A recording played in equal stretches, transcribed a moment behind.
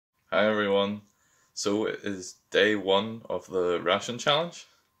Hi everyone. So it is day one of the ration challenge.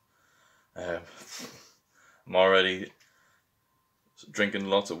 I'm already drinking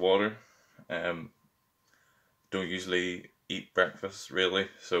lots of water. Don't usually eat breakfast really,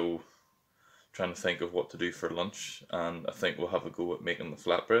 so trying to think of what to do for lunch, and I think we'll have a go at making the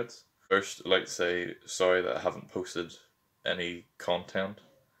flatbreads. First, I'd like to say sorry that I haven't posted any content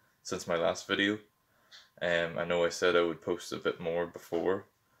since my last video. I know I said I would post a bit more before,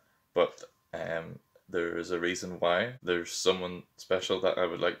 but there is a reason why. There's someone special that I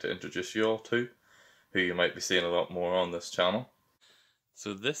would like to introduce you all to, who you might be seeing a lot more on this channel.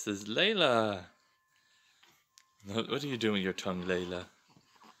 So this is Layla. What are you doing with your tongue, Layla?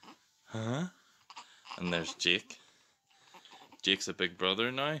 Huh? And there's Jake. Jake's a big brother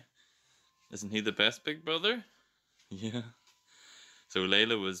now. Isn't he the best big brother? Yeah. So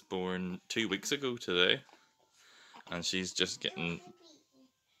Layla was born 2 weeks ago today, and she's just getting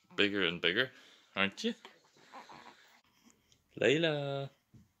bigger and bigger, aren't you? Layla!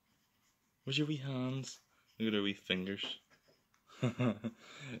 Where's your wee hands? Look at her wee fingers. And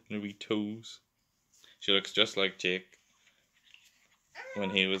her wee toes. She looks just like Jake when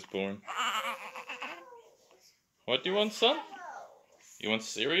he was born. What do you want, son? You want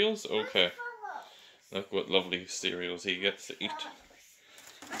cereals? Okay. Look what lovely cereals he gets to eat.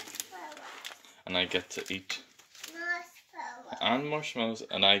 And I get to eat. And marshmallows.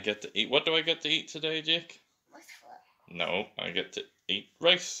 And I get to eat. What do I get to eat today, Jake? No, I get to eat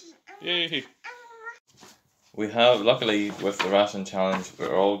rice. Yay! We have, luckily with the ration challenge,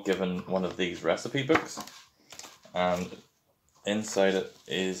 we're all given one of these recipe books. And inside it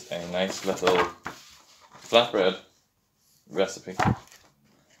is a nice little flatbread recipe.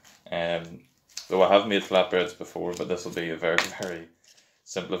 Though I have made flatbreads before, but this will be a very, very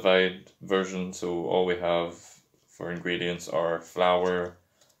simplified version. So all we have for ingredients are flour,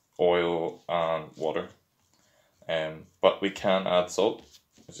 oil and water. But we can add salt,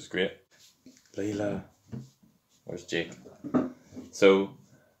 which is great. Layla, where's Jake? So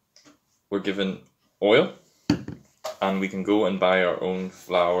we're given oil, and we can go and buy our own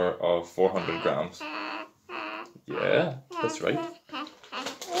flour of 400 grams. Yeah, that's right.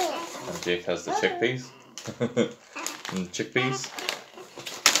 And Jake has the chickpeas. And chickpeas.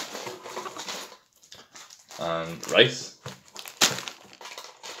 And rice.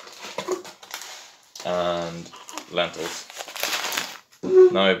 And lentils.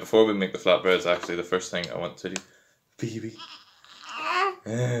 Now, before we make the flatbreads, actually, the first thing I want to do... Baby.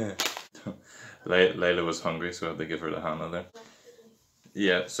 Layla was hungry, so I had to give her the hand there.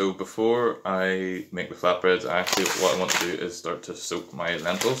 Yeah, so before I make the flatbreads, actually what I want to do is start to soak my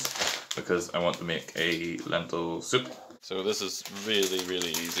lentils, because I want to make a lentil soup. So this is really,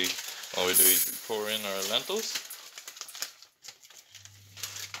 really easy. All we do is pour in our lentils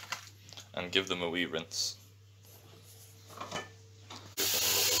and give them a wee rinse.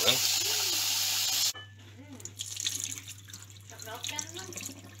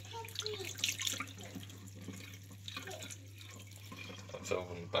 Fill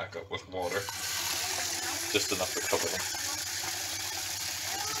them back up with water, just enough to cover them.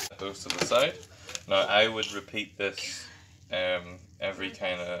 Set those to the side. Now I would repeat this every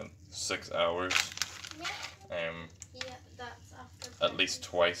kind of 6 hours, at least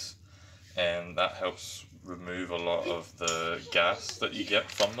twice, and that helps remove a lot of the gas that you get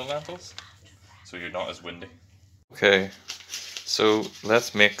from the lentils, so you're not as windy. Okay, so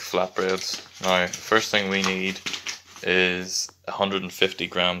let's make flatbreads. Now, first thing we need is 150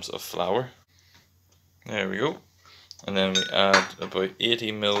 grams of flour. There we go. And then we add about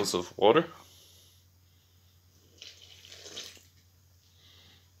 80 mils of water.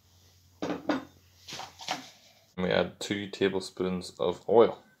 And we add 2 tablespoons of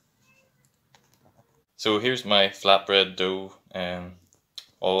oil. So here's my flatbread dough,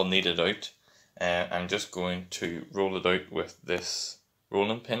 all kneaded out. I'm just going to roll it out with this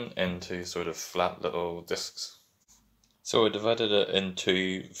rolling pin into sort of flat little discs. So I divided it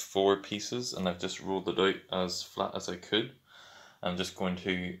into 4 pieces, and I've just rolled it out as flat as I could. I'm just going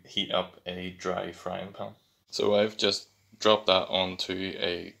to heat up a dry frying pan. So I've just dropped that onto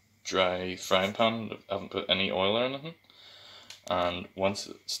a dry frying pan. I haven't put any oil or anything. And once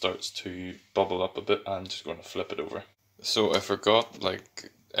it starts to bubble up a bit, I'm just going to flip it over. So I forgot,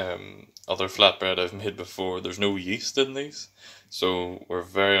 like other flatbread I've made before, there's no yeast in these. So we're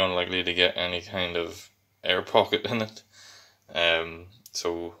very unlikely to get any kind of air pocket in it.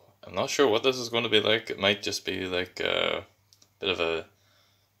 So I'm not sure what this is going to be like. It might just be like a bit of a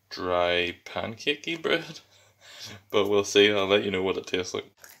dry pancakey bread, but we'll see. I'll let you know what it tastes like.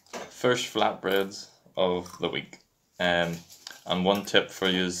 First flatbreads of the week. And one tip for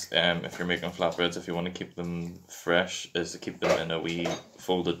you is, if you're making flatbreads, if you want to keep them fresh, is to keep them in a wee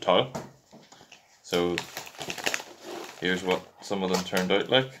folded towel. So here's what some of them turned out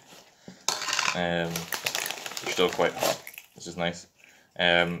like. They're still quite hot, which is nice.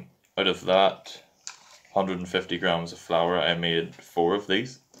 Out of that 150 grams of flour, I made 4 of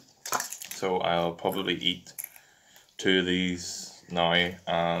these. So I'll probably eat 2 of these now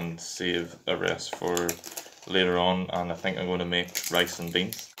and save the rest for later on. And I think I'm going to make rice and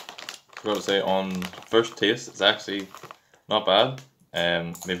beans. I've got to say, on first taste, it's actually not bad.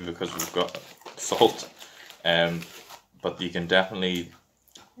 Maybe because we've got salt. But you can definitely,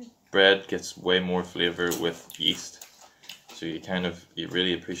 bread gets way more flavour with yeast. So you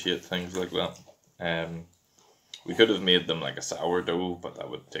really appreciate things like that. We could have made them like a sourdough, but that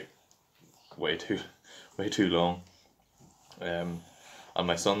would take way too long. And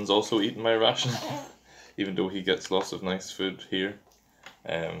my son's also eating my ration, even though he gets lots of nice food here.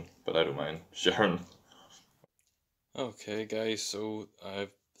 But I don't mind sharing. Okay guys, so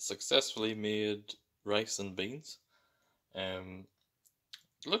I've successfully made rice and beans.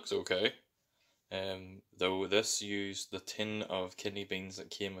 Looks okay. Though this used the tin of kidney beans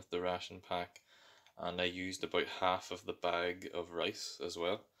that came with the ration pack, and I used about half of the bag of rice as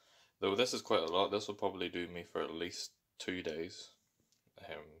well. Though this is quite a lot, this will probably do me for at least 2 days.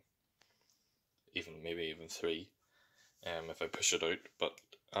 Maybe even 3, if I push it out. But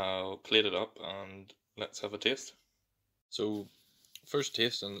I'll plate it up and let's have a taste. So, first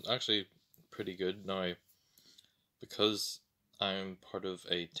taste, and actually pretty good. Now, because I'm part of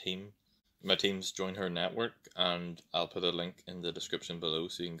a team, my team's Join Her Network, and I'll put a link in the description below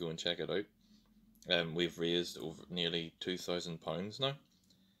so you can go and check it out. We've raised over nearly £2,000 now.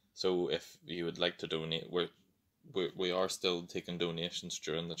 So if you would like to donate, we are still taking donations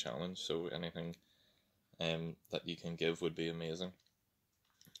during the challenge, so anything that you can give would be amazing.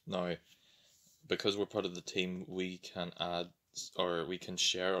 Now, because we're part of the team, we can add, or we can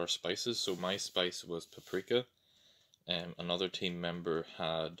share our spices. So my spice was paprika, another team member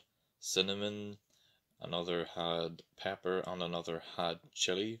had cinnamon, another had pepper, and another had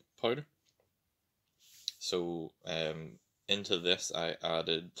chili powder. So into this I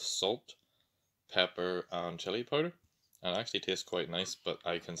added salt, pepper, and chili powder, and it actually tastes quite nice, but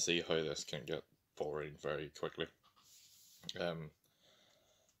I can see how this can get boring very quickly.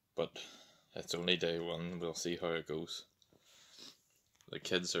 But it's only day 1, we'll see how it goes. The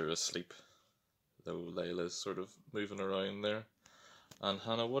kids are asleep, though Layla's sort of moving around there. And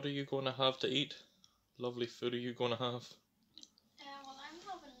Hannah, what are you going to have to eat? Lovely food are you going to have? Well, I'm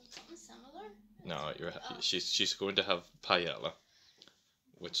having something similar. No, she's going to have paella,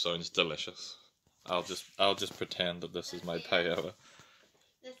 which sounds delicious. I'll just pretend that this is my paella.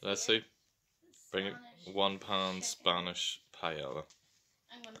 Let's see. Bring it, £1 Spanish paella.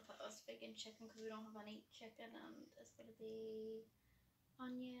 I'm going to put us vegan chicken because we don't have any chicken, and it's going to be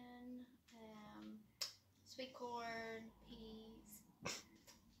onion, sweet corn, peas.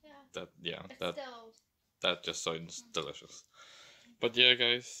 That just sounds delicious. But yeah,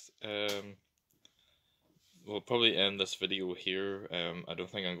 guys, we'll probably end this video here. I don't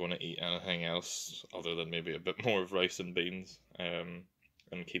think I'm going to eat anything else other than maybe a bit more of rice and beans, and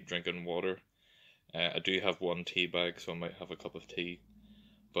keep drinking water. I do have 1 tea bag, so I might have a cup of tea.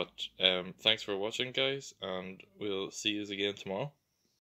 But thanks for watching, guys, and we'll see you again tomorrow.